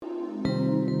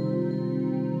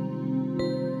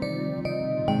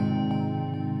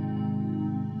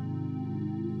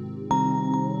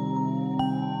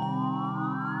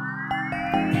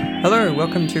Hello,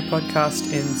 welcome to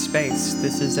Podcast in Space.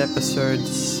 This is episode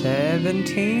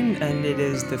 17, and it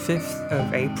is the 5th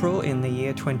of April in the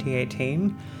year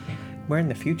 2018. We're in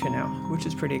the future now, which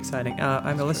is pretty exciting.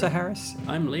 I'm Alyssa Harris.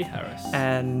 I'm Lee Harris.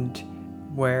 And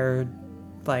we're,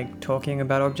 talking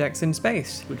about objects in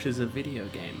space. Which is a video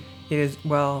game. It is,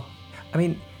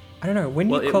 I don't know,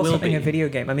 when you call something a video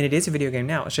game, it is a video game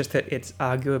now, it's just that it's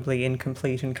arguably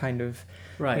incomplete and kind of,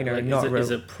 right, not real. Is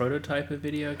a prototype a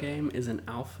video game? Is an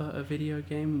alpha a video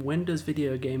game? When does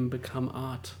video game become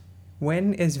art?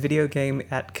 When is video game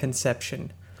at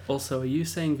conception? Also, are you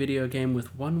saying video game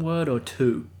with one word or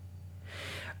two?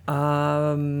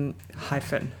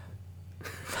 Hyphen.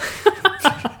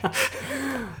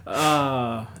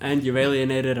 And you've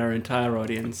alienated our entire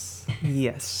audience.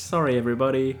 Yes. Sorry,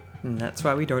 everybody. And that's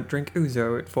why we don't drink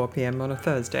ouzo at 4 p.m. on a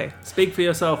Thursday. Speak for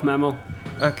yourself, mammal.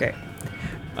 Okay.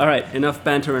 Alright, enough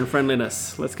banter and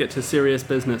friendliness. Let's get to serious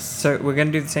business. So we're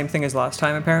going to do the same thing as last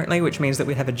time, apparently, which means that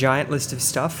we have a giant list of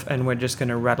stuff, and we're just going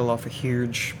to rattle off a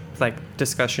huge,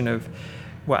 discussion of...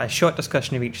 a short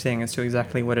discussion of each thing as to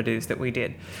exactly what it is that we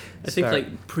did. I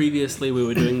think, previously we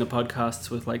were doing the podcasts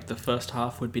with, the first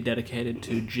half would be dedicated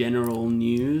to general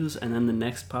news, and then the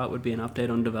next part would be an update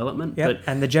on development. Yep,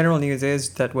 and the general news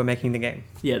is that we're making the game.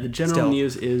 Yeah, the general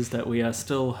news is that we are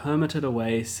still hermited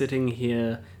away, sitting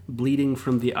here, bleeding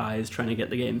from the eyes, trying to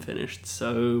get the game finished.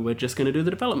 So we're just going to do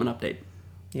the development update.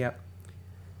 Yep.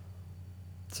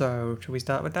 So, should we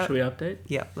start with that? Should we update?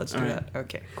 Yeah, let's do that.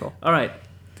 Okay, cool. All right.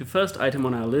 The first item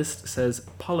on our list says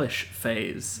polish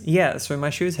phase. Yeah, so my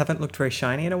shoes haven't looked very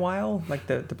shiny in a while, like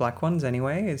the black ones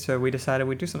anyway, so we decided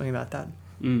we'd do something about that.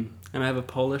 And I have a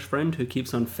Polish friend who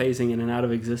keeps on phasing in and out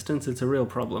of existence. It's a real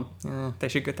problem. They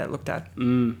should get that looked at.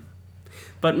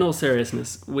 But in all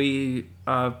seriousness, we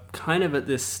are kind of at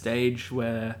this stage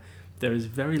where there is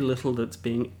very little that's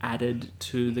being added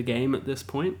to the game at this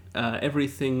point.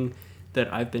 Everything that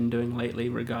I've been doing lately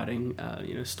regarding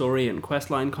story and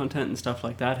questline content and stuff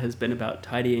like that has been about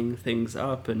tidying things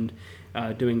up and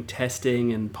doing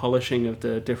testing and polishing of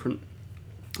the different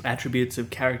attributes of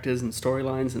characters and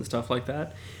storylines and stuff like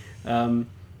that.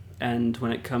 And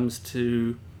when it comes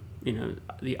to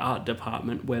the art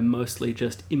department, we're mostly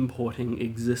just importing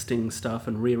existing stuff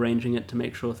and rearranging it to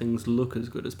make sure things look as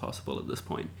good as possible at this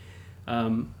point.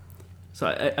 So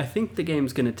I think the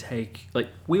game's going to take...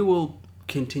 we will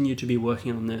continue to be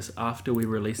working on this after we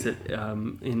release it.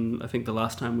 I think the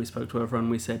last time we spoke to everyone,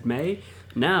 we said May.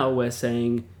 Now we're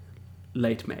saying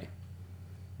late May,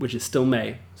 which is still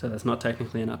May, so that's not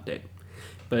technically an update.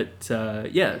 But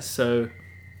so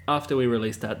after we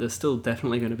release that, there's still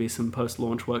definitely going to be some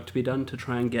post-launch work to be done to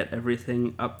try and get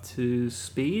everything up to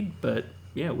speed. But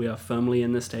yeah, we are firmly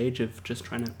in the stage of just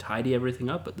trying to tidy everything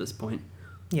up at this point.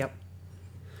 Yep.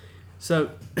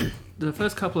 So the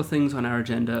first couple of things on our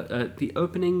agenda, the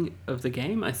opening of the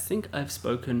game, I think I've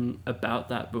spoken about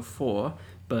that before,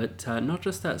 but not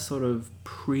just that sort of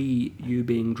pre-you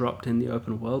being dropped in the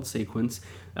open world sequence.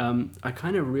 I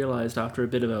kind of realized after a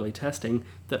bit of early testing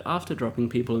that after dropping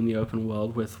people in the open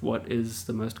world with what is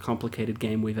the most complicated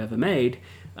game we've ever made,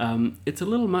 it's a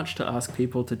little much to ask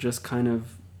people to just kind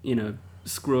of,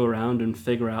 screw around and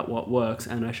figure out what works,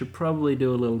 and I should probably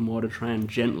do a little more to try and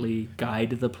gently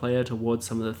guide the player towards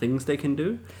some of the things they can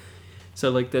do.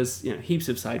 So there's heaps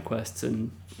of side quests and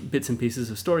bits and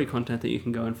pieces of story content that you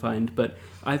can go and find, but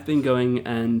I've been going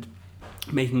and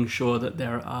making sure that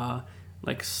there are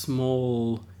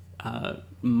small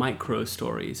micro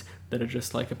stories that are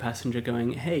just like a passenger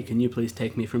going, hey, can you please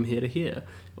take me from here to here?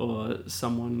 Or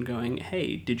someone going,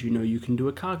 hey, did you know you can do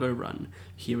a cargo run?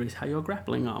 Here is how your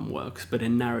grappling arm works, but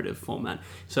in narrative format.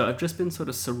 So I've just been sort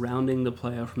of surrounding the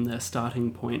player from their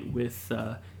starting point with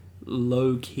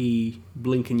low-key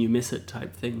blink and you miss it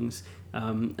type things.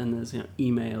 And there's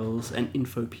emails and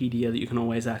Infopedia that you can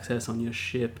always access on your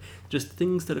ship. Just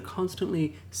things that are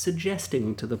constantly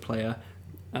suggesting to the player,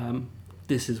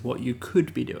 this is what you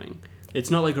could be doing. It's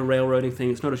not like a railroading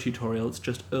thing, it's not a tutorial, it's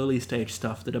just early stage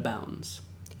stuff that abounds.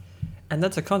 And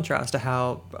that's a contrast to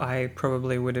how I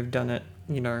probably would have done it,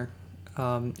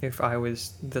 if I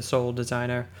was the sole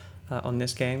designer on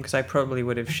this game, because I probably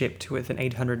would have shipped with an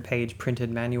 800-page printed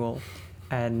manual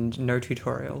and no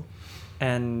tutorial,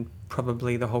 and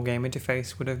probably the whole game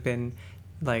interface would have been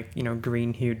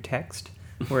green-hued text,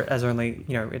 whereas only,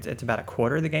 it's about a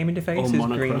quarter of the game interface is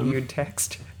green-hued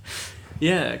text.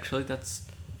 Yeah, actually, there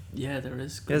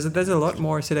is. There's a lot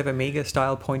more sort of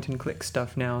Amiga-style point-and-click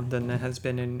stuff now than there has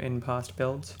been in past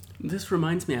builds. This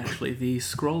reminds me, actually, the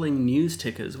scrolling news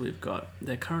tickers we've got,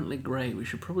 they're currently grey. We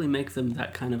should probably make them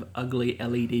that kind of ugly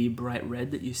LED bright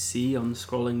red that you see on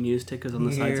scrolling news tickers on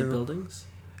the sides of buildings.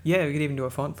 Yeah, we could even do a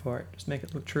font for it. Just make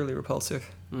it look truly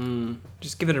repulsive. Mm.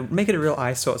 Just make it a real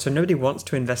eyesore. So nobody wants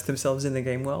to invest themselves in the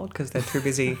game world because they're too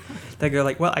busy. They go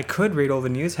like, well, I could read all the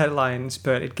news headlines,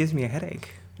 but it gives me a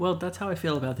headache. Well, that's how I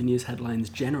feel about the news headlines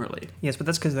generally. Yes, but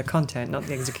that's because of the content, not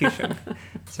the execution.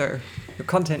 So the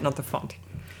content, not the font.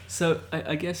 So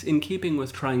I guess in keeping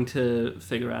with trying to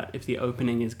figure out if the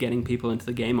opening is getting people into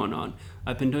the game or not,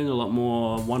 I've been doing a lot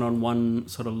more one-on-one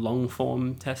sort of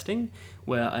long-form testing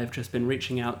where I've just been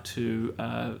reaching out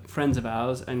to friends of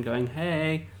ours and going,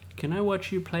 hey, can I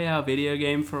watch you play our video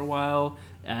game for a while?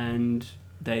 And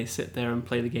they sit there and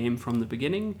play the game from the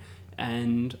beginning,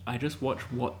 and I just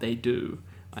watch what they do.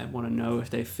 I want to know if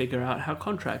they figure out how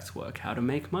contracts work, how to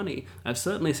make money. I've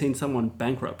certainly seen someone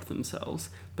bankrupt themselves,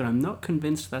 but I'm not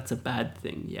convinced that's a bad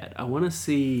thing yet. I want to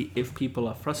see if people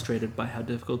are frustrated by how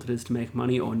difficult it is to make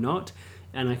money or not,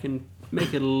 and I can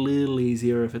make it a little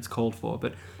easier if it's called for.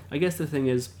 But I guess the thing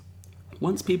is,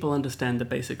 once people understand the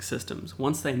basic systems,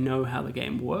 once they know how the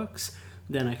game works,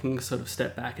 then I can sort of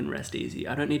step back and rest easy.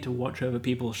 I don't need to watch over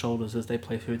people's shoulders as they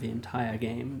play through the entire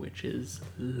game, which is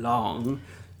long.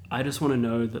 I just want to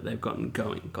know that they've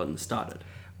gotten started.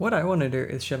 What I want to do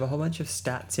is shove a whole bunch of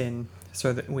stats in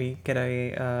so that we get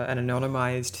an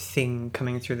anonymized thing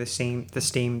coming through the Steam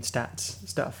stats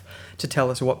stuff to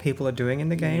tell us what people are doing in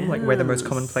the game, like where the most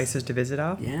common places to visit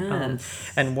are,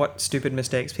 and what stupid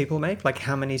mistakes people make, like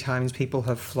how many times people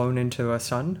have flown into a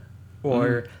sun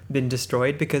or been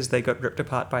destroyed because they got ripped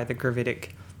apart by the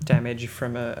gravitic damage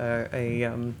from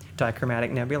a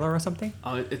dichromatic nebula or something.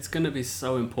 Oh, it's going to be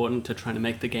so important to try to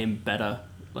make the game better.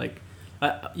 Like,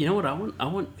 you know what I want? I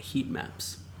want heat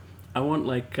maps. I want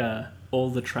like all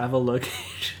the travel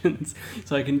locations,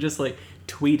 so I can just like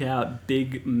tweet out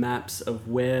big maps of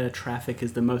where traffic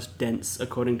is the most dense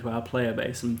according to our player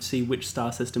base and see which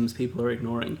star systems people are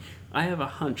ignoring. I have a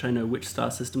hunch I know which star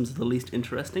systems are the least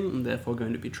interesting and therefore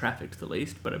going to be trafficked the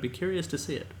least, but I'd be curious to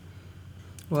see it.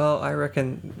 Well, I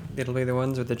reckon it'll be the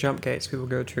ones with the jump gates people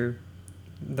go to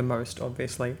the most,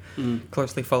 obviously,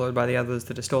 closely followed by the others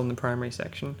that are still in the primary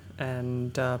section,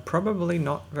 and probably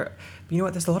not very... You know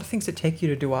what, there's a lot of things that take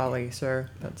you to Diwali, so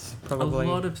that's probably... A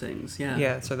lot of things, yeah.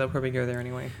 Yeah, so they'll probably go there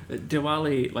anyway.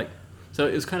 Diwali, like... So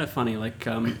it was kind of funny, like,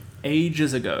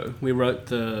 ages ago, we wrote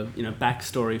the,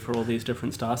 backstory for all these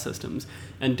different star systems,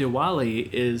 and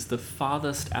Diwali is the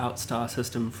farthest out star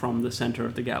system from the center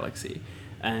of the galaxy.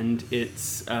 And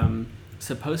it's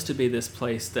supposed to be this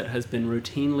place that has been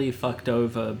routinely fucked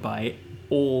over by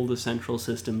all the central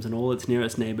systems and all its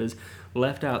nearest neighbors,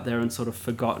 left out there and sort of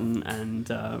forgotten,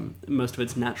 and most of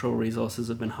its natural resources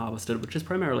have been harvested, which is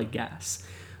primarily gas.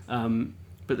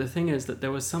 But the thing is that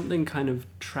there was something kind of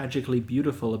tragically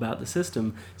beautiful about the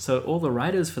system. So all the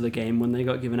writers for the game, when they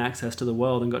got given access to the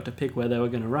world and got to pick where they were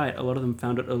going to write, a lot of them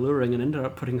found it alluring and ended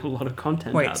up putting a lot of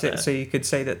content out there. So you could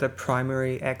say that the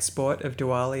primary export of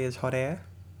Diwali is hot air?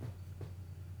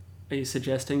 Are you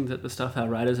suggesting that the stuff our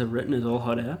writers have written is all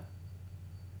hot air?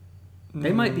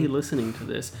 They might be listening to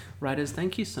this. Writers,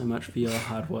 thank you so much for your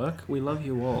hard work. We love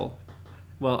you all.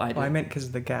 Well, I do. Well, I meant because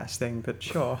of the gas thing, but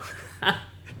sure.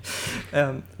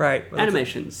 Right. Well,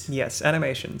 animations. Yes,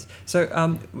 animations.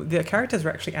 So the characters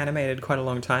were actually animated quite a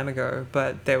long time ago,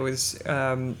 but there was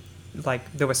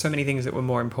there were so many things that were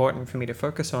more important for me to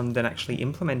focus on than actually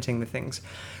implementing the things.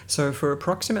 So for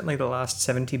approximately the last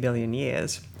 70 billion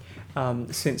years,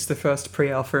 since the first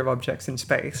pre-alpha of objects in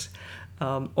space,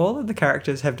 all of the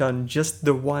characters have done just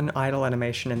the one idle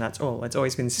animation, and that's all. It's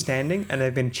always been standing, and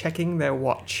they've been checking their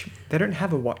watch. They don't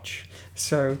have a watch,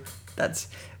 so that's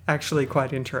actually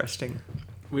quite interesting.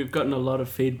 We've gotten a lot of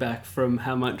feedback from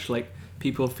how much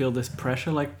people feel this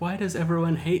pressure. Like, why does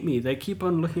everyone hate me? They keep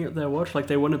on looking at their watch like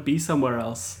they want to be somewhere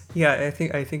else. Yeah, I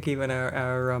think even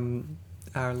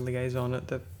our liaison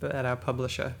at our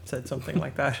publisher said something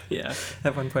like that. Yeah.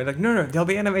 At one point, no, there'll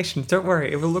be animations. Don't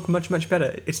worry, it will look much, much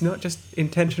better. It's not just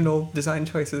intentional design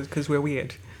choices because we're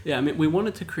weird. Yeah, I mean, we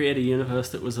wanted to create a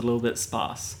universe that was a little bit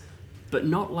sparse, but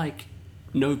not like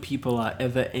no people are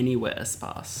ever anywhere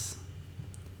sparse.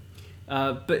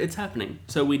 But it's happening.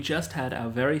 So we just had our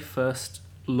very first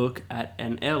look at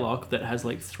an airlock that has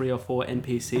 3 or 4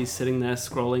 NPCs sitting there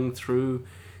scrolling through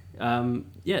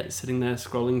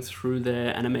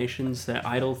their animations, their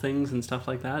idle things and stuff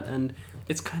like that, and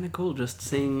it's kind of cool just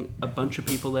seeing a bunch of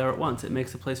people there at once. It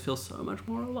makes the place feel so much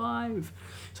more alive.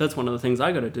 So that's one of the things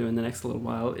I got to do in the next little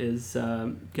while is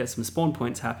get some spawn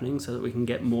points happening so that we can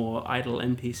get more idle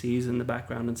NPCs in the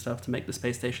background and stuff to make the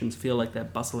space stations feel like they're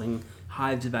bustling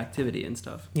hives of activity and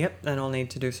stuff. Yep, and I'll need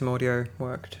to do some audio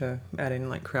work to add in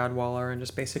like Crowdwaller and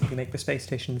just basically make the space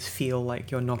stations feel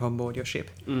like you're not on board your ship.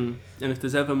 And if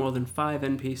there's ever more than 5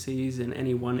 NPCs in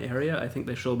any one area, I think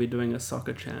they should all be doing a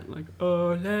soccer chant like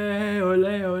ole ole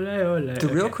ole ole. The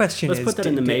real question Let's is, put that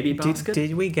in the maybe basket.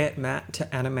 Did we get Matt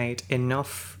to animate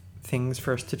enough things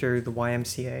for us to do the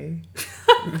YMCA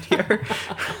video?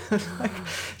 Like,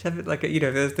 to have it like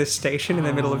there's this station in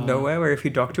the middle of nowhere where if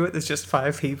you dock to it, there's just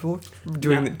 5 people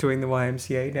doing the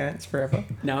YMCA dance forever.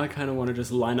 Now I kind of want to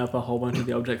just line up a whole bunch of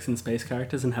the objects and space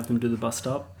characters and have them do the bus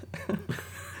stop.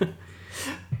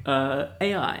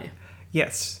 AI.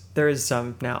 Yes, there is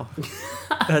some now.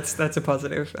 That's a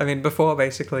positive. I mean, before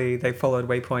basically they followed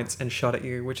waypoints and shot at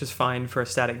you, which is fine for a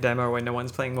static demo when no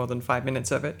one's playing more than 5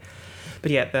 minutes of it. But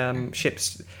yeah,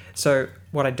 ships. So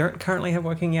what I don't currently have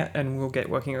working yet, and we'll get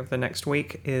working over the next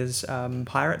week, is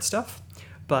pirate stuff.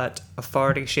 But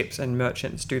authority ships and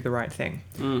merchants do the right thing.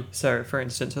 So, for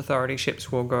instance, authority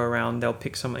ships will go around, they'll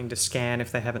pick something to scan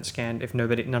if they haven't scanned. If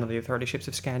none of the authority ships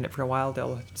have scanned it for a while,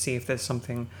 they'll see if there's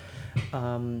something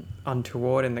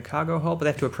untoward in the cargo hold, but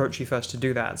they have to approach you first to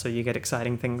do that. So you get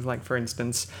exciting things like, for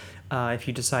instance, if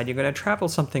you decide you're going to travel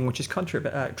something which is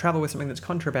travel with something that's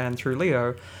contraband through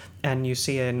Leo, and you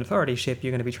see an authority ship,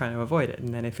 you're going to be trying to avoid it.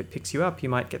 And then if it picks you up, you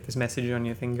might get this message on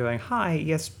your thing going, "Hi,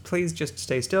 yes, please just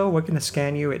stay still. We're going to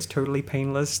scan you. It's totally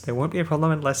painless. There won't be a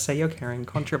problem unless, say, you're carrying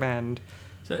contraband."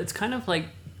 So it's kind of like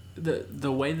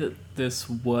the way that this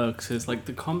works is like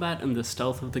the combat and the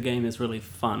stealth of the game is really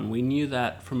fun. We knew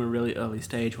that from a really early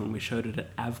stage when we showed it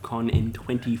at AvCon in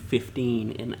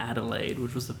 2015 in Adelaide,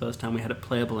 which was the first time we had it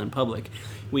playable in public.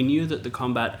 We knew that the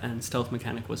combat and stealth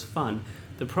mechanic was fun.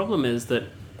 The problem is that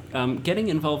getting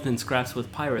involved in scraps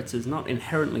with pirates is not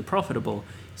inherently profitable.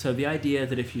 So the idea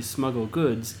that if you smuggle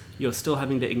goods, you're still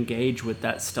having to engage with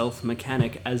that stealth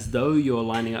mechanic as though you're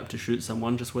lining up to shoot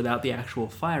someone, just without the actual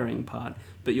firing part,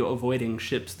 but you're avoiding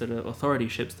ships that are authority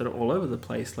ships that are all over the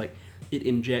place, like it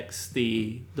injects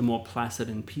the more placid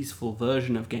and peaceful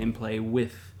version of gameplay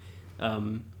with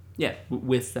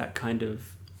with that kind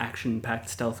of action-packed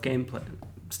stealth gameplay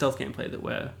that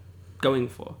we're going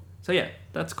for. So yeah,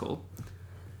 that's cool.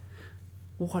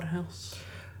 What else?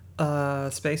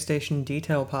 Space station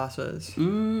detail passes.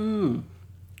 So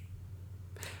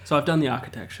I've done the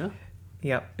architecture.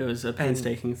 Yep. It was a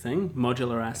painstaking thing.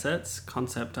 Modular assets,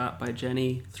 concept art by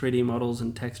Jenny, 3D models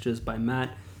and textures by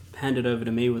Matt, handed over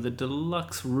to me with a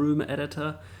deluxe room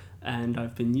editor, and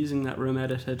I've been using that room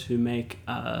editor to make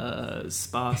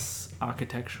sparse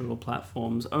architectural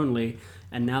platforms only,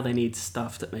 and now they need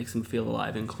stuff that makes them feel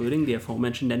alive, including the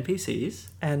aforementioned NPCs.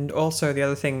 And also the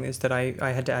other thing is that I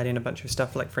had to add in a bunch of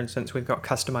stuff, like for instance we've got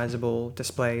customizable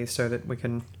displays so that we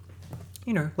can,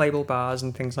 label bars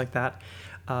and things like that.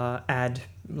 Add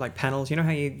like panels, you know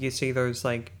how you see those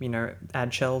like,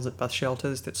 ad shells at bus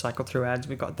shelters that cycle through ads?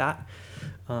 We've got that.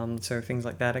 So things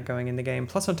like that are going in the game.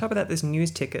 Plus on top of that there's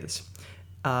news tickers,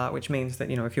 which means that,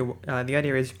 if you're, the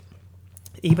idea is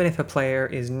even if a player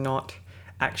is not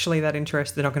actually that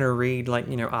interested, they're not going to read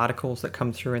articles that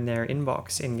come through in their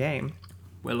inbox in game.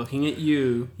 We're looking at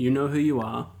you. You know who you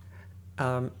are.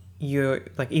 You're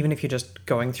even if you're just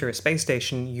going through a space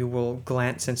station, you will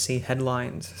glance and see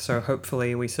headlines. So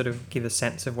hopefully we sort of give a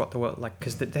sense of what the world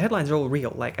because the headlines are all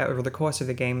real. Like over the course of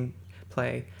the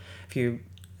gameplay, if you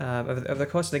over the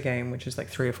course of the game, which is like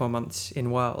 3 or 4 months in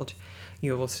world,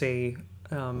 you will see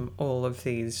all of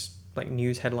these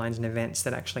news headlines and events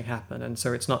that actually happen. And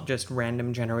so it's not just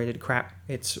random generated crap,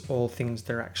 it's all things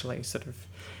that are actually sort of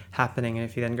happening. And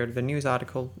if you then go to the news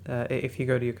article, if you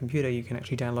go to your computer, you can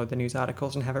actually download the news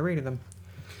articles and have a read of them.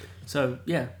 So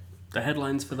yeah, the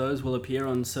headlines for those will appear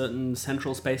on certain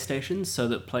central space stations so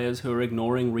that players who are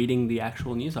ignoring reading the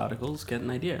actual news articles get an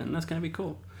idea, and that's going to be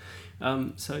cool.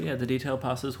 So yeah, the detail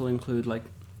passes will include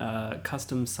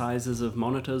custom sizes of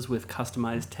monitors with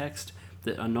customized text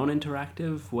that are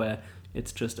non-interactive, where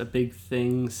it's just a big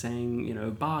thing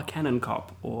saying, Bar Cannon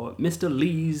Cop or Mr.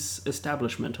 Lee's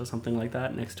establishment or something like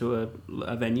that next to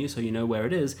a venue so you know where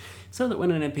it is, so that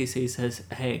when an NPC says,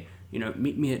 hey,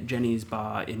 meet me at Jenny's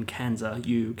bar in Kansas,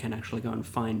 you can actually go and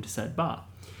find said bar.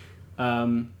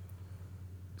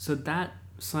 So that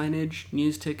signage,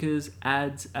 news tickers,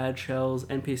 ads, ad shells,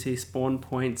 NPC spawn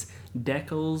points,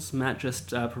 decals. Matt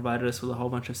just provided us with a whole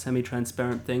bunch of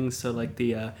semi-transparent things, so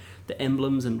the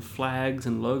emblems and flags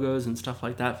and logos and stuff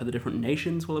like that for the different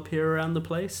nations will appear around the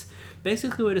place.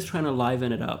 Basically, we're just trying to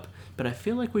liven it up. But I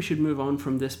feel like we should move on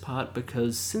from this part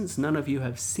because since none of you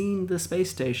have seen the space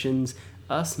stations,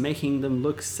 us making them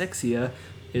look sexier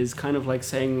is kind of like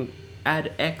saying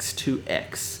add X to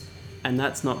X, and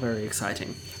that's not very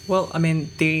exciting. Well, I mean,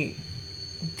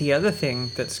 The other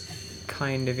thing that's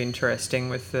kind of interesting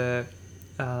with that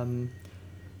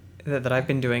I've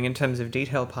been doing in terms of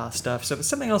detail pass stuff. So it's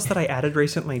something else that I added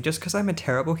recently, just because I'm a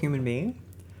terrible human being.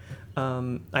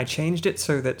 I changed it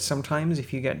so that sometimes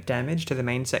if you get damage to the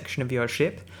main section of your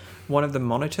ship, one of the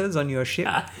monitors on your ship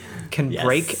can Yes.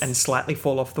 break and slightly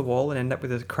fall off the wall and end up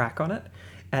with a crack on it.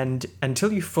 And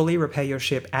until you fully repair your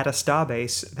ship at a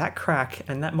starbase, that crack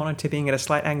and that monitor being at a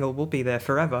slight angle will be there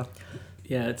forever.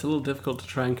 Yeah, it's a little difficult to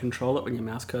try and control it when your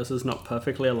mouse cursor is not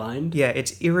perfectly aligned. Yeah,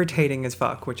 it's irritating as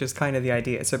fuck, which is kind of the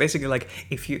idea. So basically, like,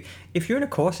 if you're in a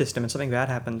core system and something bad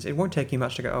happens, it won't take you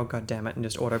much to go, oh god damn it, and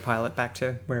just autopilot back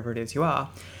to wherever it is you are.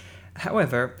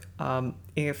 However,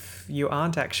 if you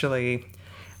aren't actually,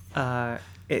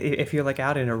 if you're like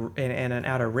out in an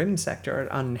outer rim sector, an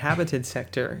uninhabited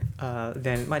sector,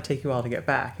 then it might take you a while to get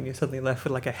back, and you're suddenly left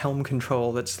with like a helm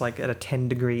control that's like at a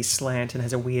 10-degree slant and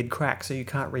has a weird crack, so you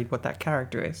can't read what that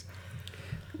character is.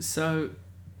 So,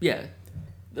 yeah,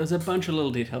 there's a bunch of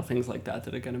little detail things like that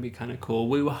that are going to be kind of cool.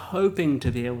 We were hoping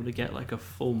to be able to get like a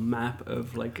full map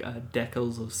of like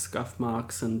decals of scuff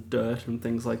marks and dirt and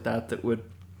things like that would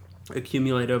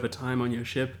accumulate over time on your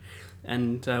ship.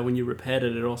 And when you repaired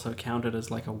it, it also counted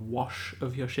as like a wash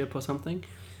of your ship or something.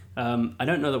 I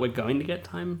don't know that we're going to get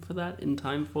time for that in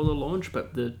time for the launch,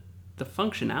 but the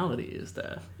functionality is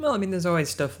there. Well, I mean, there's always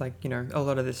stuff like, a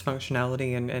lot of this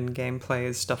functionality and gameplay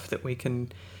is stuff that we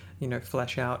can,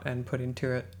 flesh out and put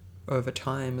into it over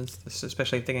time,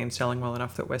 especially if the game's selling well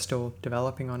enough that we're still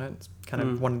developing on it. It's kind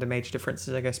of one of the major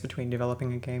differences, I guess, between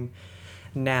developing a game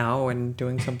now and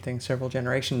doing something several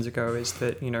generations ago is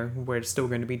that, we're still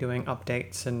going to be doing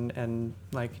updates and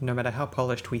like, no matter how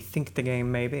polished we think the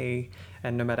game may be,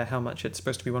 and no matter how much it's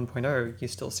supposed to be 1.0, you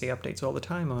still see updates all the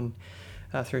time on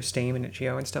through Steam and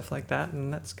itch.io and stuff like that,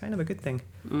 and that's kind of a good thing.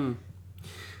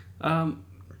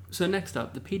 So next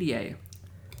up, the PDA,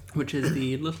 which is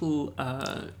the little,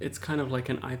 it's kind of like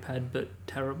an iPad but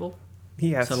terrible.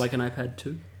 Yes. So like an iPad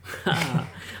 2.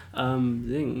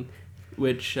 Zing.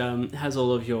 Which has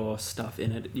all of your stuff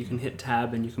in it. You can hit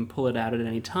tab and you can pull it out at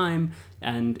any time,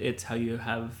 and it's how you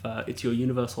have, it's your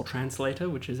universal translator,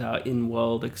 which is our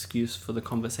in-world excuse for the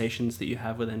conversations that you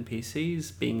have with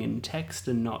NPCs being in text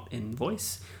and not in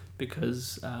voice,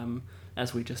 because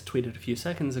as we just tweeted a few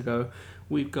seconds ago,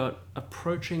 we've got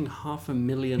approaching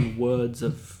 500,000 words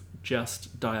of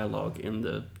just dialogue in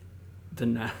the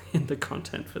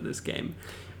content for this game,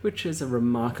 which is a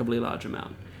remarkably large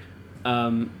amount.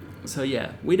 So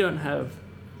yeah, we don't have,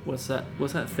 what's that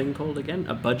thing called again?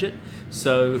 A budget.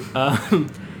 So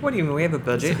what do you mean we have a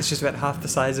budget? It's just about half the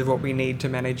size of what we need to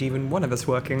manage even one of us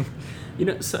working.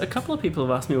 So a couple of people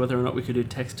have asked me whether or not we could do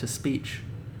text to speech,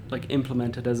 like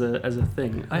implemented as a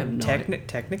thing. I have no idea.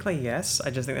 Technically, yes.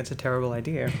 I just think that's a terrible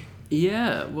idea.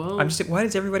 Yeah, well, why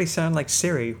does everybody sound like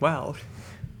Siri? Well,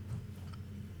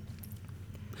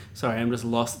 sorry, I'm just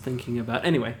lost thinking about.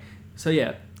 Anyway, so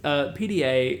yeah.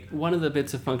 PDA, one of the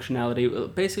bits of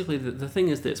functionality, basically the thing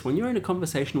is this: when you're in a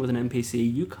conversation with an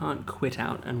NPC, you can't quit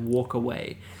out and walk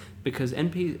away, because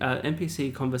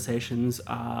NPC conversations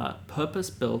are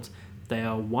purpose-built, they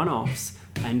are one-offs,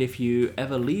 and if you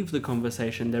ever leave the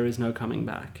conversation, there is no coming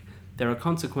back. There are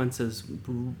consequences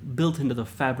built into the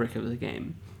fabric of the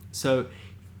game. So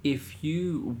if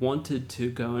you wanted to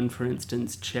go and, for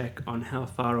instance, check on how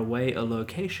far away a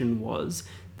location was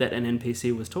that an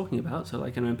NPC was talking about, so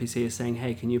like an NPC is saying,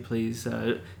 hey, can you please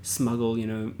smuggle,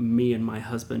 me and my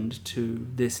husband to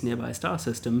this nearby star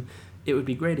system, it would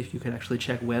be great if you could actually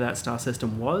check where that star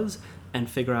system was and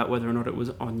figure out whether or not it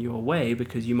was on your way,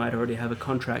 because you might already have a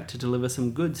contract to deliver some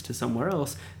goods to somewhere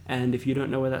else, and if you don't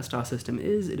know where that star system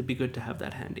is, it'd be good to have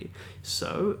that handy.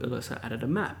 So Alyssa added a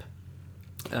map,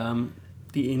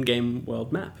 the in-game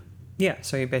world map. Yeah,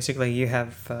 so you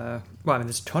have,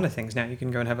 there's a ton of things now. You can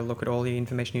go and have a look at all the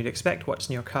information you'd expect, what's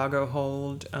in your cargo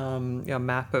hold, a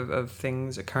map of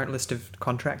things, a current list of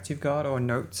contracts you've got, or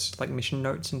notes, like mission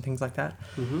notes and things like that.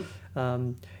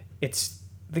 Mm-hmm.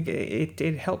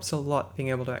 It helps a lot being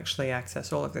able to actually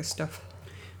access all of this stuff.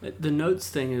 The notes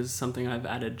thing is something I've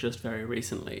added just very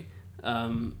recently.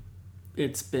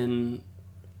 It's been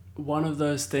one of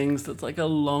those things that's like a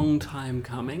long time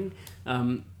coming.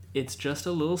 It's just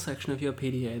a little section of your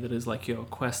PDA that is like your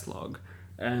quest log.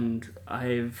 and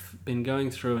I've been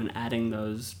going through and adding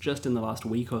those just in the last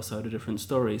week or so to different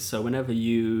stories. So whenever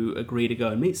you agree to go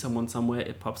and meet someone somewhere,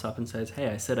 it pops up and says, hey,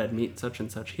 I said I'd meet such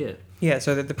and such here. Yeah,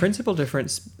 so the principal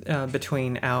difference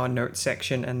between our notes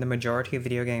section and the majority of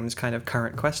video games' kind of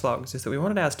current quest logs is that we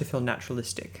wanted ours to feel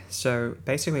naturalistic. So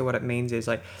basically what it means is,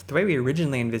 like, the way we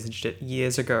originally envisaged it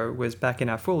years ago was back in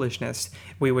our foolishness,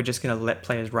 we were just going to let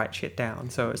players write shit down.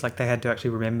 So it's like they had to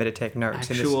actually remember to take notes.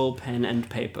 Actual pen and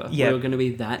paper. Yeah. We were going to be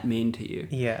that mean to you.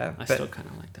 Yeah. I still kind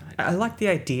of like that idea. I like the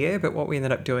idea, but what we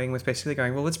ended up doing was basically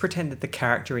going, well, let's pretend that the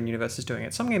character in universe is doing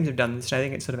it. Some games have done this, and I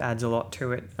think it sort of adds a lot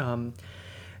to it.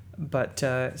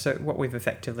 So what we've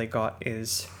effectively got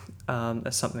is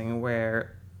something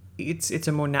where it's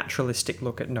a more naturalistic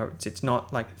look at notes. It's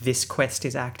not like this quest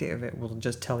is active. It will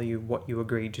just tell you what you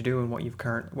agreed to do and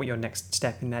what your next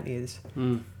step in that is.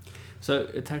 So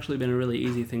it's actually been a really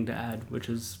easy thing to add, which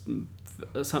is,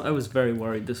 I was very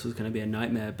worried this was going to be a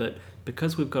nightmare, but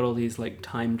because we've got all these like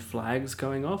timed flags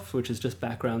going off, which is just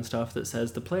background stuff that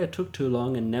says the player took too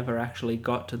long and never actually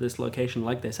got to this location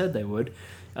like they said they would,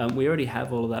 we already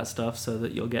have all of that stuff so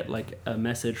that you'll get like a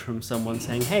message from someone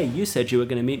saying, hey, you said you were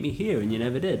going to meet me here and you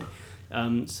never did.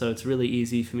 So it's really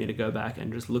easy for me to go back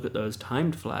and just look at those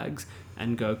timed flags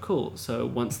and go, cool. So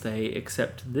once they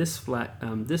accept this flag,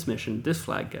 this mission, this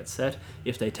flag gets set.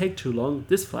 If they take too long,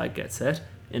 this flag gets set.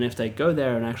 And if they go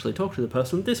there and actually talk to the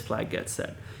person, this flag gets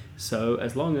set. So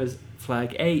as long as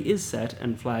flag A is set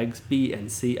and flags B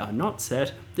and C are not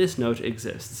set, this note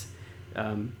exists.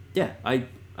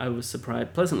 I was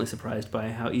pleasantly surprised by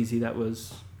how easy that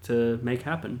was to make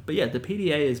happen. But yeah, the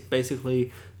PDA is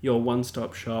basically your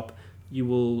one-stop shop. You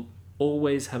will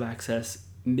always have access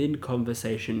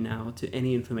mid-conversation now to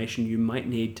any information you might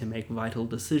need to make vital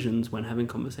decisions when having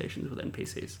conversations with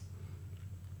NPCs.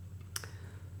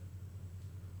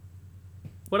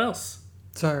 What else?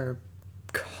 So,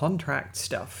 contract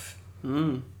stuff.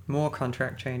 More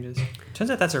contract changes. Turns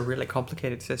out that's a really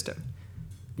complicated system.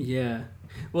 Yeah.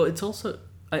 Well, it's also...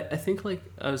 I think, like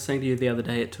I was saying to you the other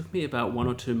day, it took me about 1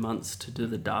 or 2 months to do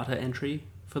the data entry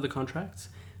for the contracts.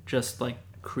 Just, like,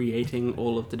 creating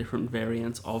all of the different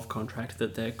variants of contract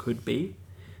that there could be.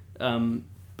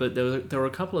 But there were a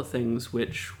couple of things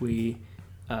which we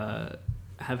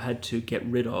have had to get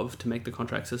rid of to make the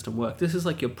contract system work. This is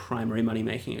like your primary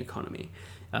money-making economy.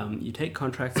 You take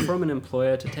contracts from an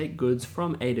employer to take goods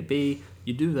from A to B.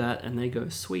 You do that and they go,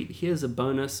 sweet, here's a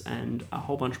bonus, and a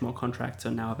whole bunch more contracts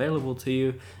are now available to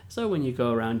you. So when you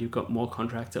go around, you've got more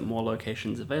contracts at more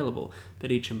locations available.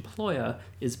 But each employer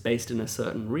is based in a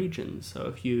certain region. So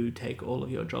if you take all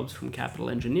of your jobs from Capital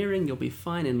Engineering, you'll be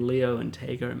fine in Leo and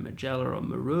Tega and Magella or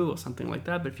Maru or something like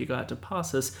that. But if you go out to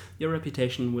Parsis, your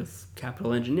reputation with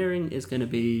Capital Engineering is going to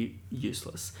be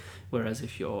useless. Whereas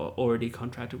if you're already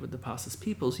contracted with the Parsis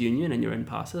People's Union and you're in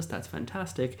Parsis, that's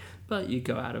fantastic, but you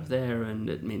go out of there and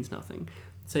it means nothing.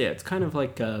 So yeah, it's kind of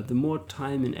like the more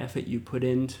time and effort you put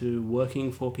into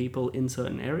working for people in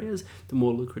certain areas, the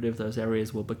more lucrative those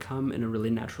areas will become in a really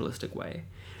naturalistic way.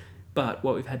 But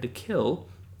what we've had to kill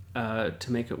to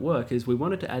make it work is we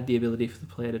wanted to add the ability for the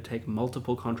player to take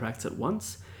multiple contracts at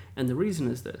once, and the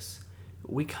reason is this.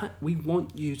 We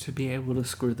want you to be able to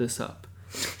screw this up.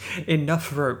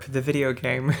 Enough Rope, the video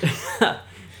game.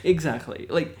 Exactly.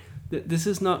 Like, this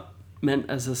is not meant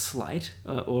as a slight,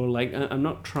 or like, I'm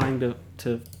not trying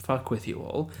to fuck with you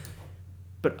all,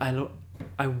 but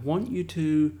I want you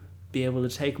to be able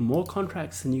to take more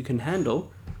contracts than you can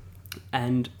handle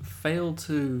and fail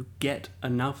to get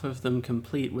enough of them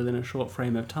complete within a short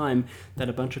frame of time that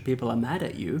a bunch of people are mad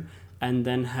at you, and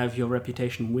then have your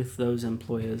reputation with those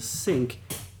employers sink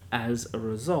as a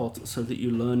result, so that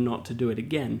you learn not to do it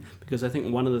again. Because I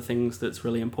think one of the things that's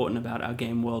really important about our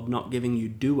game world not giving you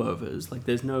do-overs, like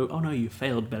there's no, oh no, you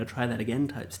failed, better try that again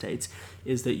type states,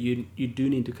 is that you do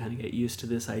need to kind of get used to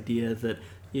this idea that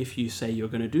if you say you're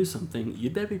going to do something,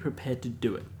 you'd better be prepared to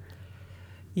do it.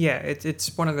 Yeah,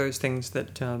 it's one of those things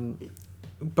that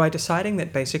by deciding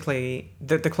that basically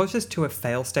the closest to a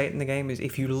fail state in the game is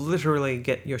if you literally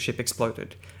get your ship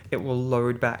exploded, it will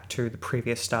load back to the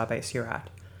previous starbase you're at.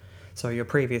 So your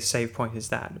previous save point is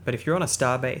that. But if you're on a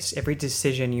starbase, every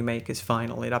decision you make is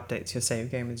final. It updates your save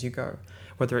game as you go.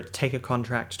 Whether it's take a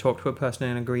contract, talk to a person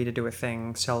and agree to do a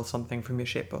thing, sell something from your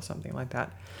ship or something like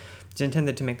that. It's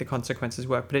intended to make the consequences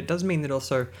work, but it does mean that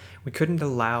also we couldn't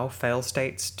allow fail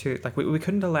states to, like, we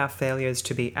couldn't allow failures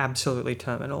to be absolutely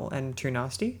terminal and too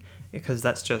nasty, because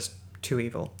that's just too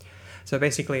evil. So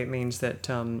basically it means that,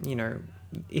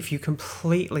 if you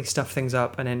completely stuff things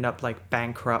up and end up like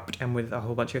bankrupt and with a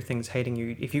whole bunch of things hating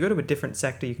you, if you go to a different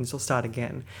sector, you can still start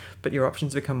again, but your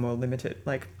options become more limited.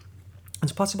 Like,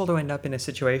 it's possible to end up in a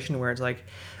situation where it's like,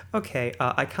 okay,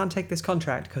 I can't take this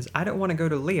contract because I don't want to go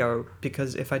to Leo,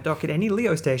 because if I dock at any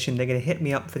Leo station, they're going to hit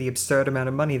me up for the absurd amount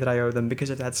of money that I owe them because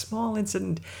of that small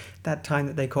incident, that time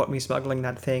that they caught me smuggling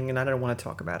that thing, and I don't want to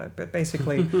talk about it. But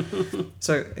basically,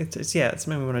 so it's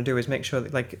something we want to do is make sure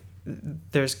that like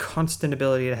there's constant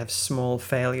ability to have small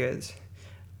failures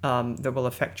that will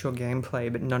affect your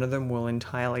gameplay, but none of them will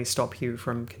entirely stop you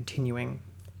from continuing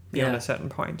beyond a certain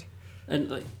point. And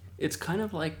like, it's kind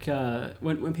of like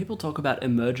when people talk about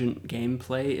emergent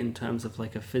gameplay in terms of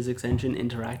like a physics engine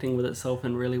interacting with itself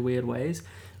in really weird ways,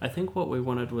 I think what we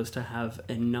wanted was to have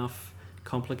enough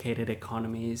complicated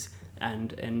economies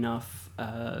and enough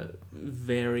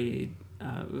varied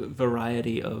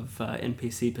variety of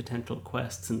NPC potential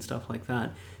quests and stuff like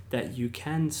that, that you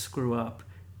can screw up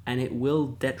and it will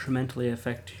detrimentally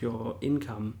affect your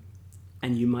income,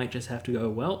 and you might just have to go,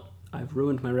 well, I've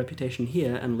ruined my reputation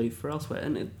here and leave for elsewhere.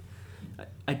 And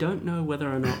I don't know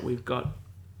whether or not we've got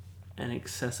an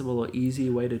accessible or easy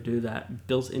way to do that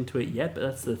built into it yet, but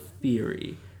that's the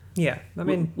theory. Yeah, I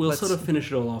mean, we'll sort of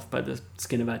finish it all off by the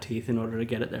skin of our teeth in order to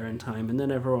get it there in time, and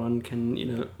then everyone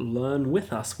can, learn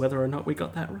with us whether or not we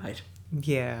got that right.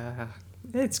 Yeah,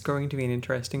 it's going to be an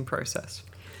interesting process.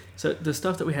 So the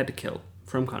stuff that we had to kill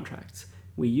from contracts.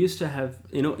 We used to have,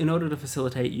 in order to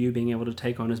facilitate you being able to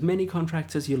take on as many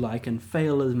contracts as you like and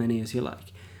fail as many as you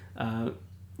like,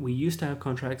 we used to have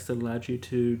contracts that allowed you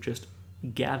to just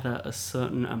gather a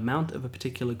certain amount of a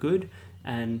particular good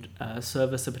and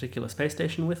service a particular space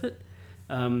station with it.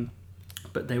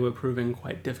 But they were proving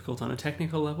quite difficult on a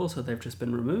technical level, so they've just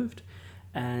been removed.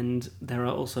 And there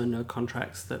are also no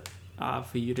contracts that are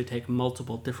for you to take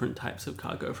multiple different types of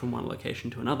cargo from one location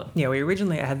to another. Yeah, we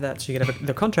originally had that, so you could have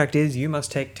the contract is you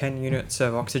must take 10 units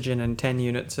of oxygen and 10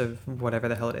 units of whatever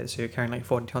the hell it is, so you're carrying like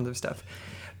 40 tons of stuff.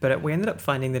 But we ended up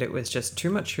finding that it was just too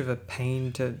much of a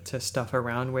pain to stuff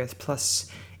around with,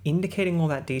 plus indicating all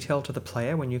that detail to the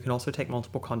player when you can also take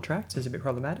multiple contracts is a bit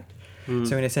problematic.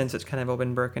 So in a sense, it's kind of all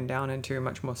been broken down into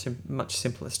much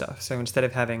simpler stuff. So instead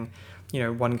of having,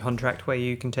 one contract where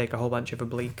you can take a whole bunch of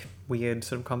oblique, weird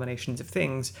sort of combinations of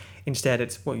things, instead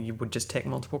it's, well, you would just take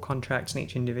multiple contracts,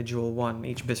 and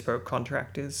each bespoke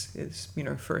contract is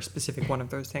for a specific one of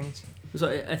those things. So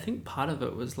I think part of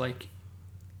it was like,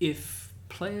 if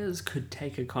players could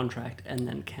take a contract and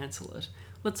then cancel it.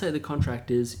 Let's say the contract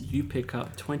is you pick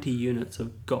up 20 units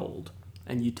of gold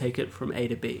and you take it from A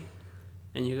to B.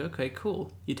 And you go, okay,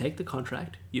 cool. You take the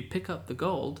contract, you pick up the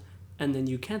gold, and then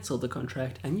you cancel the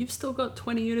contract, and you've still got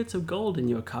 20 units of gold in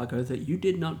your cargo that you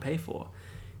did not pay for.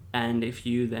 And if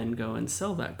you then go and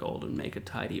sell that gold and make a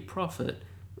tidy profit,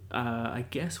 I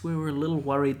guess we were a little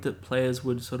worried that players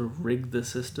would sort of rig the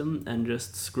system and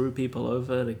just screw people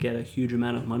over to get a huge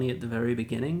amount of money at the very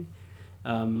beginning.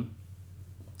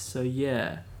 So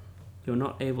yeah, you're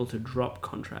not able to drop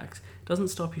contracts. It doesn't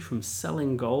stop you from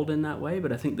selling gold in that way,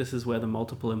 but I think this is where the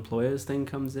multiple employers thing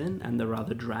comes in and the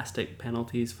rather drastic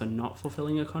penalties for not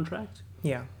fulfilling a contract.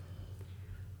 Yeah.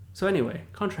 So anyway,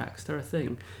 contracts, they're a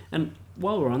thing. And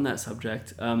while we're on that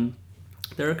subject,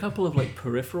 there are a couple of like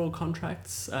peripheral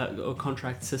contracts or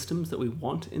contract systems that we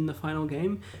want in the final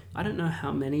game. I don't know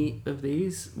how many of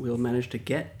these we'll manage to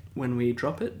get when we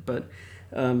drop it, but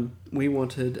we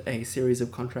wanted a series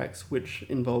of contracts which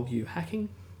involve you hacking,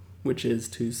 which is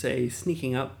to say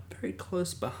sneaking up very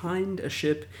close behind a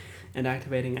ship and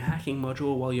activating a hacking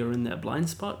module while you're in their blind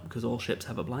spot, because all ships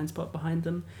have a blind spot behind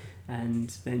them. And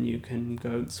then you can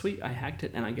go, sweet, I hacked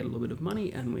it and I get a little bit of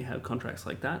money, and we have contracts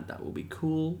like that. That will be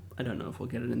cool. I don't know if we'll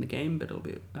get it in the game, but it'll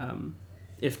be,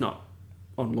 if not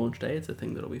on launch day, it's a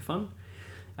thing that'll be fun.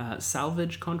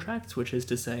 Salvage contracts, which is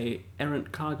to say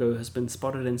errant cargo has been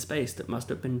spotted in space that must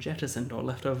have been jettisoned or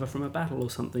left over from a battle or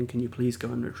something. Can you please go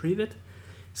and retrieve it?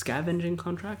 Scavenging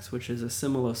contracts, which is a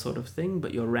similar sort of thing,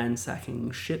 but you're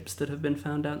ransacking ships that have been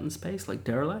found out in space, like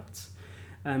derelicts.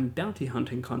 Bounty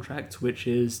hunting contracts, which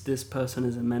is this person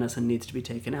is a menace and needs to be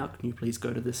taken out. Can you please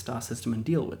go to this star system and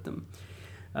deal with them?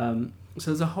 So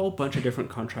there's a whole bunch of different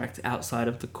contracts outside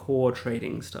of the core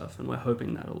trading stuff, and we're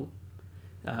hoping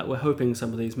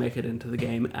some of these make it into the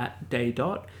game at day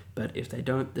dot, but if they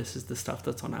don't, this is the stuff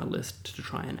that's on our list to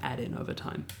try and add in over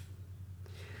time.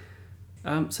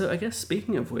 So I guess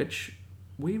speaking of which,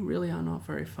 we really are not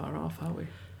very far off, are we?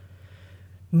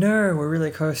 No, we're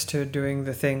really close to doing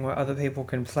the thing where other people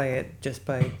can play it just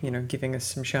by, giving us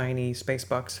some shiny space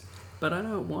bucks. But I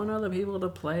don't want other people to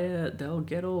play it. They'll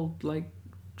get all,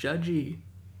 judgy.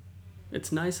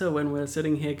 It's nicer when we're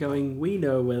sitting here going, we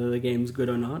know whether the game's good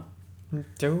or not.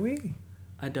 Do we?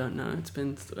 I don't know.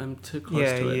 I'm too close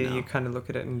Yeah, to it you, now. you kind of look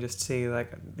at it and just see,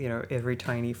 like, you know, every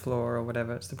tiny flaw or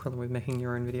whatever. It's the problem with making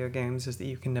your own video games, is that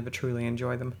you can never truly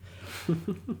enjoy them.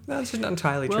 That's just not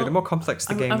entirely true. Well, The more complex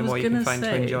the I game, the was more you can gonna find to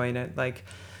say- enjoy in it. Like,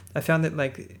 I found that,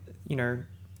 like, you know,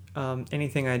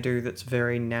 anything I do that's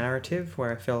very narrative,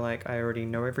 where I feel like I already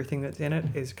know everything that's in it,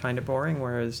 is kind of boring.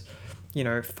 Whereas, you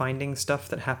know, finding stuff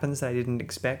that happens that I didn't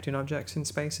expect in objects in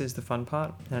space is the fun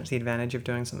part. And that's the advantage of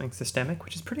doing something systemic,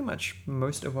 which is pretty much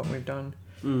most of what we've done,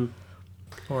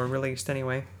 or released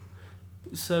anyway.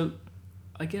 So,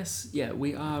 I guess, yeah,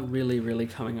 we are really, really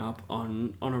coming up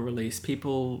on a release.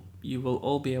 People, you will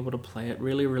all be able to play it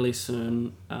really, really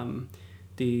soon.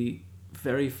 The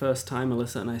very first time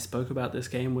Alyssa and I spoke about this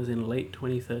game was in late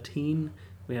 2013.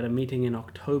 We had a meeting in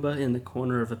October in the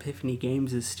corner of Epiphany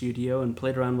Games' studio and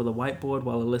played around with a whiteboard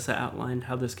while Alyssa outlined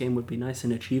how this game would be nice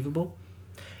and achievable.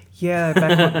 Yeah,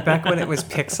 back when it was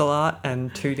pixel art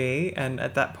and 2D, and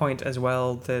at that point as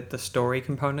well, the story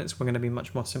components were going to be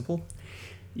much more simple.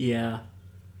 Yeah.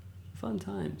 Fun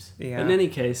times. Yeah. In any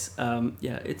case,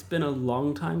 yeah, it's been a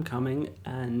long time coming,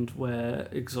 and we're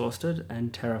exhausted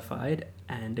and terrified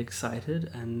and excited,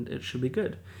 and it should be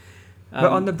good. But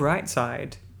on the bright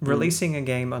side, releasing a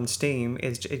game on Steam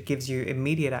it gives you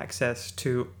immediate access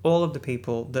to all of the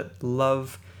people that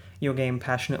love your game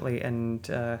passionately, and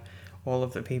all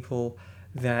of the people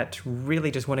that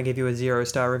really just want to give you a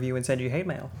 0-star review and send you hate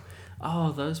mail.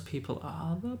 Oh, those people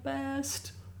are the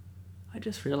best. I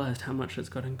just realized how much it's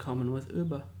got in common with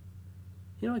Uber.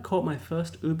 You know, I caught my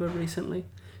first Uber recently.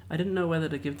 I didn't know whether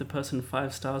to give the person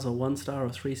 5 stars or 1 star or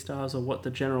 3 stars or what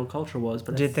the general culture was,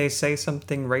 but Did they say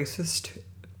something racist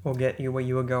or get you where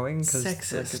you were going? 'Cause, like,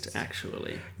 sexist,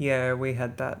 actually. yeah, we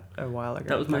had that a while ago.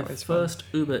 That was my fun. first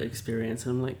Uber experience,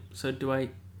 and I'm like, so do I...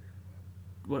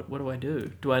 What do I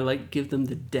do? Do I, like, give them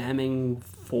the damning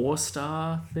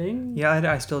 4-star thing?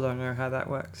 Yeah, I still don't know how that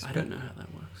works. I don't know how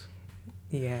that works.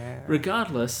 Yeah.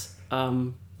 Regardless,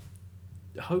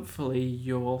 hopefully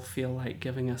you'll feel like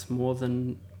giving us more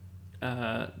than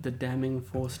the damning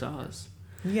 4 stars.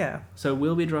 Yeah. So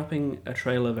we'll be dropping a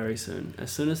trailer very soon.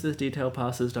 As soon as this detail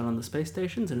pass is done on the space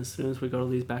stations, and as soon as we got all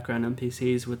these background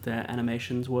NPCs with their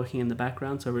animations working in the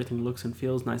background so everything looks and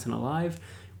feels nice and alive,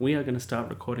 we are going to start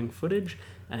recording footage,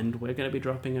 and we're going to be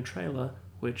dropping a trailer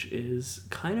which is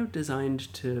kind of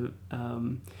designed to...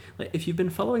 like, if you've been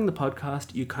following the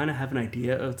podcast, you kind of have an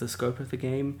idea of the scope of the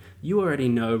game. You already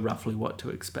know roughly what to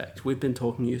expect. We've been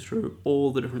talking you through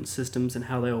all the different systems and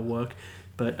how they all work,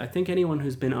 but I think anyone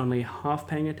who's been only half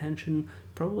paying attention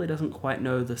probably doesn't quite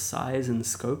know the size and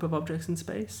scope of objects in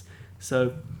space.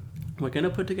 So we're going to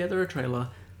put together a trailer,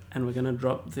 and we're going to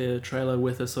drop the trailer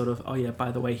with a sort of, oh yeah, by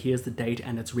the way, here's the date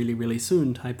and it's really, really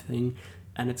soon type thing.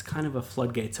 And it's kind of a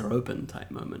floodgates are open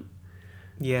type moment.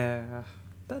 Yeah.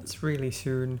 That's really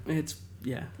soon. It's,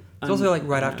 yeah. It's also like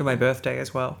right after my birthday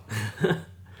as well.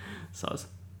 Soz.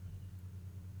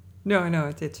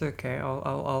 No, it's okay.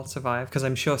 I'll survive, because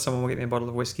I'm sure someone will get me a bottle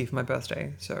of whiskey for my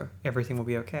birthday, so everything will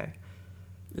be okay.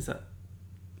 Is that...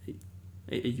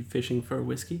 Are you fishing for a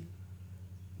whiskey?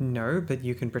 No, but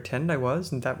you can pretend I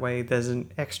was, and that way there's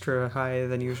an extra higher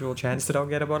than usual chance that I'll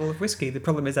get a bottle of whiskey. The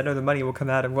problem is I know the money will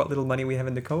come out of what little money we have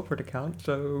in the corporate account,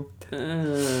 so...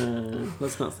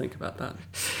 Let's not think about that.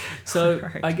 So,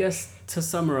 Right. I guess to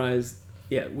summarize,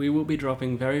 yeah, we will be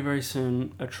dropping very, very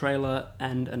soon a trailer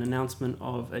and an announcement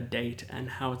of a date and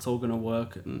how it's all going to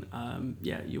work. And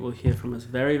yeah, you will hear from us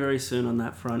very, very soon on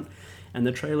that front. And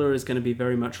the trailer is going to be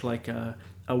very much like a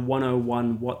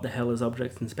 101 what the hell is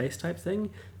objects in space type thing.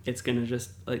 It's going to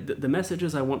just, like, the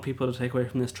messages I want people to take away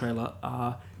from this trailer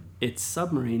are, it's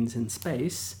submarines in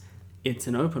space, it's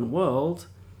an open world,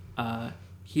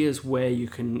 here's where you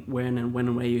can, when and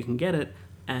where you can get it,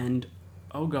 and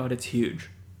oh god, it's huge.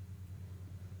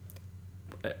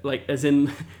 Like, as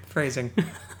in... Phrasing.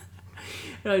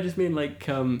 No, I just mean, like,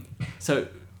 so,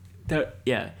 there,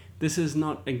 yeah, this is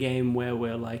not a game where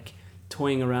we're, like,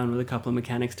 toying around with a couple of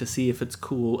mechanics to see if it's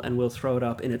cool, and we'll throw it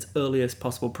up in its earliest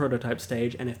possible prototype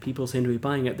stage, and if people seem to be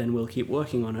buying it, then we'll keep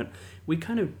working on it.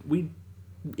 We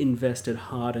invested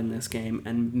hard in this game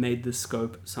and made the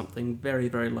scope something very,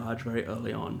 very large very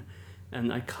early on.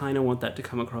 And I kind of want that to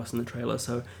come across in the trailer,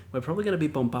 so we're probably going to be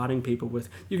bombarding people with,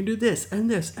 you can do this, and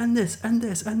this, and this, and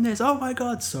this, and this, oh my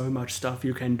god, so much stuff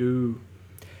you can do.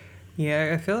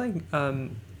 Yeah, I feel like...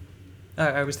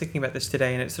 I was thinking about this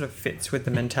today, and it sort of fits with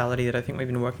the mentality that I think we've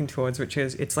been working towards, which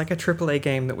is it's like a AAA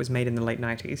game that was made in the late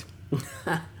 90s.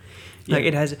 Yeah. Like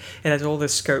it has all the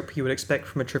scope you would expect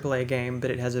from a AAA game,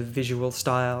 but it has a visual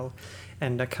style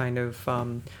and a kind of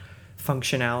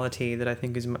functionality that I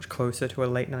think is much closer to a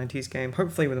late 90s game,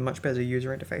 hopefully with a much better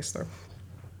user interface though.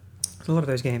 A lot of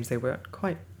those games, they were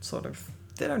quite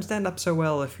they don't stand up so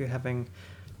well if you're having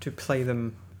to play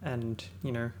them, and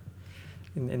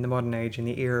in the modern age, in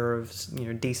the era of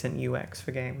decent UX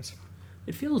for games.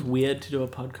 It feels weird to do a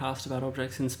podcast about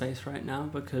objects in space right now,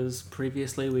 because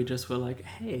previously we just were like,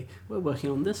 hey, we're working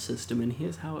on this system and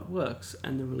here's how it works,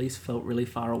 and the release felt really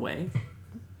far away.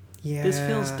 Yeah. This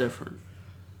feels different.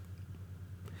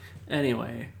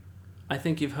 Anyway, I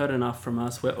think you've heard enough from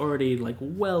us. We're already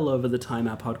well over the time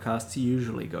our podcasts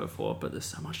usually go for, but there's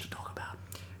so much to talk about.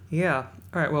 Yeah.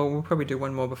 All right, well, we'll probably do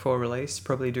one more before release.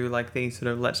 Probably do the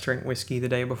sort of let's drink whiskey the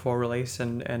day before release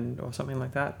and or something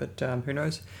like that, but who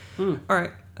knows? All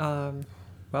right.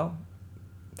 Well,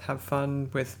 have fun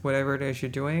with whatever it is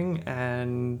you're doing,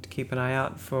 and keep an eye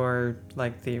out for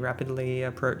the rapidly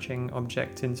approaching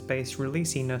object in space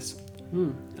releasiness.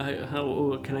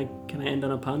 Can I end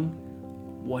on a pun?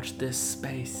 Watch this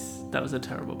space. That was a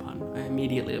terrible pun. I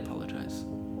immediately apologize.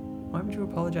 Why would you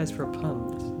apologize for a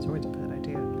pun? It's always a bad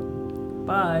idea.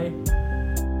 Bye.